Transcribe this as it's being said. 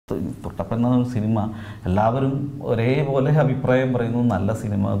തൊട്ടപ്പൻ എന്ന സിനിമ എല്ലാവരും ഒരേപോലെ അഭിപ്രായം പറയുന്നു, നല്ല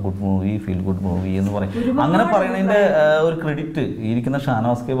cinema, good movie, feel good movie എന്ന് പറയും. അങ്ങനെ പറയുന്നതിൻ്റെ ഒരു ക്രെഡിറ്റ് ഇരിക്കുന്ന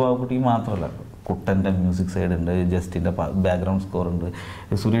ഷാനവാസ് ബാവക്കുട്ടിക്ക് മാത്രമല്ല. കുട്ടൻ്റെ മ്യൂസിക് സൈഡ് ഉണ്ട്, ജസ്റ്റിൻ്റെ ബാക്ക്ഗ്രൗണ്ട് സ്കോർ ഉണ്ട്,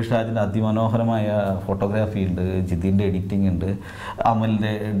 സുരേഷ് രാജിൻ്റെ അതിമനോഹരമായ ഫോട്ടോഗ്രാഫി ഉണ്ട്, ജിതിൻ്റെ എഡിറ്റിംഗ് ഉണ്ട്,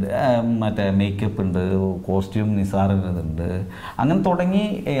 അമലിൻ്റെ മറ്റേ മേക്കപ്പ് ഉണ്ട്, കോസ്റ്റ്യൂം നിസാറിൻ്റെതുണ്ട്, അങ്ങനെ തുടങ്ങി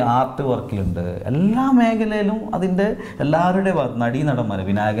ആർട്ട് വർക്കിലുണ്ട്. എല്ലാ മേഖലയിലും അതിൻ്റെ എല്ലാവരുടെ ഭാഗത്ത് നടീനടന്മാർ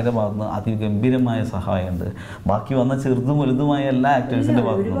വിനായകൻ്റെ ഭാഗത്ത് നിന്ന് അതിഗംഭീരമായ സഹായമുണ്ട്. ബാക്കി വന്ന ചെറുതും വലുതുമായ എല്ലാ ആക്ടേഴ്സിൻ്റെ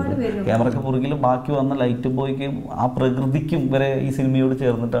ഭാഗത്തുനിന്നുണ്ട്. ക്യാമറയ്ക്ക് പുറകിൽ ബാക്കി വന്ന ലൈറ്റ് ബോയ്ക്കും ആ പ്രകൃതിക്കും വരെ ഈ സിനിമയോട്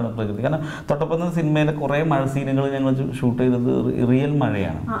ചേർന്നിട്ടാണ് പ്രകൃതി. കാരണം തൊട്ടപ്പം സിനിമയിലെ കുറേ മഴ സീനുകൾ ഞങ്ങൾ ഷൂട്ട് ചെയ്തത് റിയൽ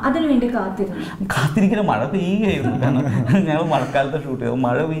മഴയാണ്. കാത്തിരിക്കുന്ന മഴ പെയ്യുകയായിരുന്നു. കാരണം ഞങ്ങൾ മഴക്കാലത്ത് ഷൂട്ട് ചെയ്തത്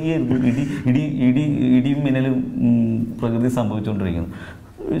മഴ പെയ്യായിരുന്നു, ഇടിയും മിന്നലും പ്രകൃതി സംഭവിച്ചുകൊണ്ടിരിക്കുന്നു.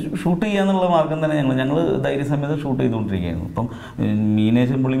 ഷൂട്ട് ചെയ്യാന്നുള്ള മാർഗം തന്നെ ഞങ്ങൾ ധൈര്യസമയത്ത് ഷൂട്ട് ചെയ്തുകൊണ്ടിരിക്കുകയായിരുന്നു. ഇപ്പം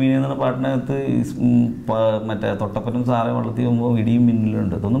മീനേശൻ പുള്ളി എന്നുള്ള പാട്ടിനകത്ത് മറ്റേ തൊട്ടപ്പനും സാറെ വളർത്തി പോകുമ്പോൾ ഇടിയും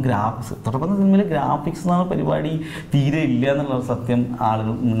മിന്നലുണ്ട്. ഇതൊന്നും ഗ്രാഫിക്സ്, തൊട്ടപ്പന സിനിമയിൽ ഗ്രാഫിക്സ് എന്ന പരിപാടി തീരെ ഇല്ല എന്നുള്ള സത്യം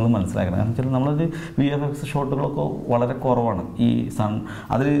ആളുകൾ നിങ്ങൾ മനസ്സിലാക്കണം. കാരണം വെച്ചാൽ നമ്മളൊരു VFX ഷോട്ടുകളൊക്കെ വളരെ കുറവാണ്. ഈ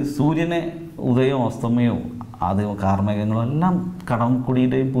അതിൽ സൂര്യനെ ഉദയവും അസ്തമയവും അത് കാർമേഘങ്ങളും എല്ലാം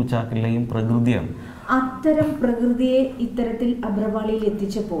കടംകുടിയുടെയും പൂച്ചാക്കലിലെയും പ്രകൃതിയാണ്. അത്തരം പ്രകൃതിയെ ഇത്തരത്തിൽ അഭ്രപാളിയിൽ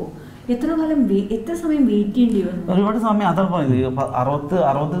എത്തിച്ചപ്പോൾ എത്ര സമയം വെയിറ്റ് ചെയ്യേണ്ടി വന്നു? ഒരുപാട് സമയം. അതാണ് പറഞ്ഞത്,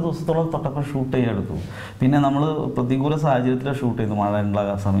 60 ദിവസത്തോളം തൊട്ടപ്പം ഷൂട്ട് ചെയ്യാനെടുത്തു. പിന്നെ നമ്മൾ പ്രതികൂല സാഹചര്യത്തിലാണ് ഷൂട്ട് ചെയ്തു, മഴ ഉള്ള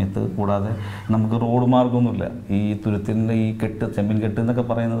സമയത്ത്. കൂടാതെ നമുക്ക് റോഡ് മാർഗ്ഗമൊന്നുമില്ല. ഈ തുരുത്തിൻ്റെ ഈ ചെമ്മീൻ കെട്ട് എന്നൊക്കെ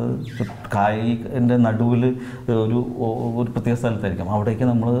പറയുന്നത് കായലിൻ്റെ നടുവിൽ ഒരു പ്രത്യേക സ്ഥലത്തായിരിക്കും. അവിടേക്ക്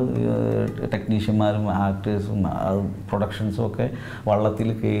നമ്മൾ ടെക്നീഷ്യന്മാരും ആക്ടേഴ്സും പ്രൊഡക്ഷൻസും ഒക്കെ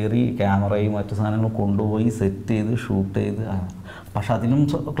വള്ളത്തിൽ കയറി ക്യാമറയും മറ്റു സാധനങ്ങളും കൊണ്ടുപോയി സെറ്റ് ചെയ്ത് ഷൂട്ട് ചെയ്ത്. പക്ഷെ അതിനും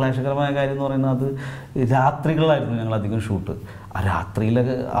ക്ലേശകരമായ കാര്യം എന്ന് പറയുന്നത് അത് രാത്രികളായിരുന്നു ഞങ്ങളധികം ഷൂട്ട്. ആ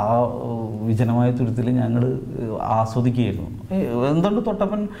രാത്രിയിലൊക്കെ ആ വിജനമായ തുരുത്തിൽ ഞങ്ങൾ ആസ്വദിക്കുകയായിരുന്നു. എന്തുകൊണ്ട്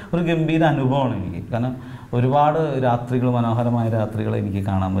തൊട്ടപ്പൻ ഒരു ഗംഭീര അനുഭവമാണ് എനിക്ക്. കാരണം ഒരുപാട് രാത്രികൾ, മനോഹരമായ രാത്രികൾ എനിക്ക്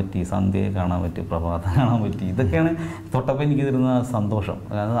കാണാൻ പറ്റി, സന്ധ്യയെ കാണാൻ പറ്റി, പ്രഭാതം കാണാൻ പറ്റി. ഇതൊക്കെയാണ് തൊട്ടപ്പൻ എനിക്ക് തരുന്ന സന്തോഷം.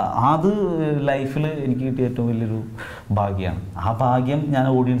 അത് ലൈഫിൽ എനിക്ക് കിട്ടിയ ഏറ്റവും വലിയൊരു ഭാഗ്യമാണ്. ആ ഭാഗ്യം ഞാൻ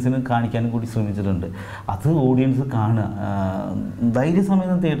ഓഡിയൻസിന് കാണിക്കാനും കൂടി ശ്രമിച്ചിട്ടുണ്ട്. അത് ഓഡിയൻസ് കാണുക,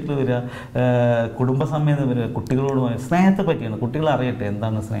 ധൈര്യസമേതം തിയേറ്ററിൽ വരിക, കുടുംബസമേതം വരിക, കുട്ടികളോട് സ്നേഹത്തെ പറ്റിയാണ്. കുട്ടികൾ അറിയട്ടെ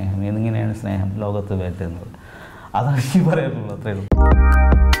എന്താണ് സ്നേഹം, എങ്ങനെയാണ് സ്നേഹം ലോകത്ത് വേണ്ടത്. അതാണ് എനിക്ക് പറയാനുള്ളത്. അത്രയുള്ളൂ.